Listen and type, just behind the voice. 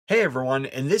Hey everyone,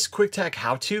 in this quick tech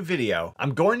how-to video,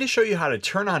 I'm going to show you how to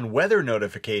turn on weather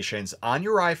notifications on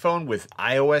your iPhone with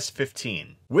iOS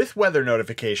 15. With weather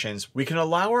notifications, we can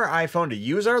allow our iPhone to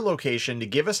use our location to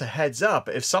give us a heads up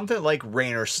if something like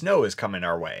rain or snow is coming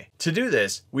our way. To do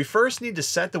this, we first need to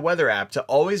set the weather app to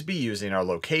always be using our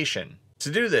location.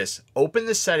 To do this, open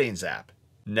the Settings app.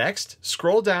 Next,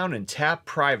 scroll down and tap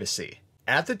Privacy.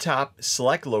 At the top,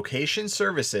 select Location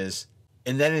Services,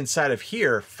 and then inside of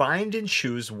here, find and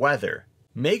choose Weather.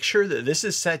 Make sure that this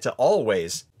is set to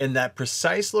Always and that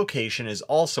Precise Location is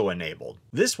also enabled.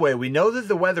 This way we know that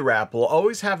the weather app will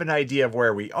always have an idea of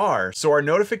where we are, so our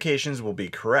notifications will be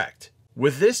correct.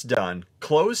 With this done,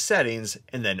 close Settings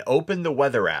and then open the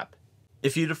weather app.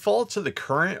 If you default to the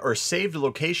current or saved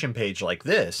location page like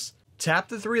this, tap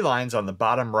the three lines on the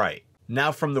bottom right.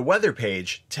 Now from the weather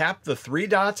page, tap the three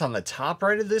dots on the top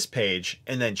right of this page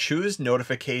and then choose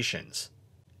Notifications.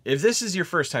 If this is your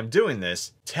first time doing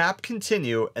this, tap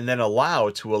Continue and then Allow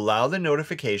to allow the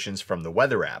notifications from the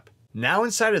weather app. Now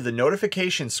inside of the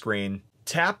notification screen,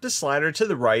 tap the slider to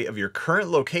the right of your current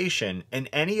location and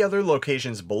any other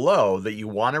locations below that you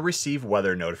want to receive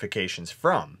weather notifications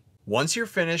from. Once you're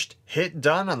finished, hit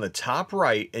Done on the top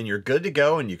right and you're good to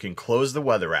go and you can close the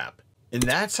weather app. And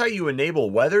that's how you enable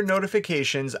weather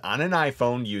notifications on an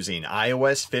iPhone using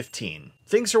iOS 15.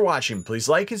 Thanks for watching. Please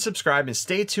like and subscribe and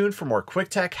stay tuned for more quick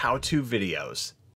tech how-to videos.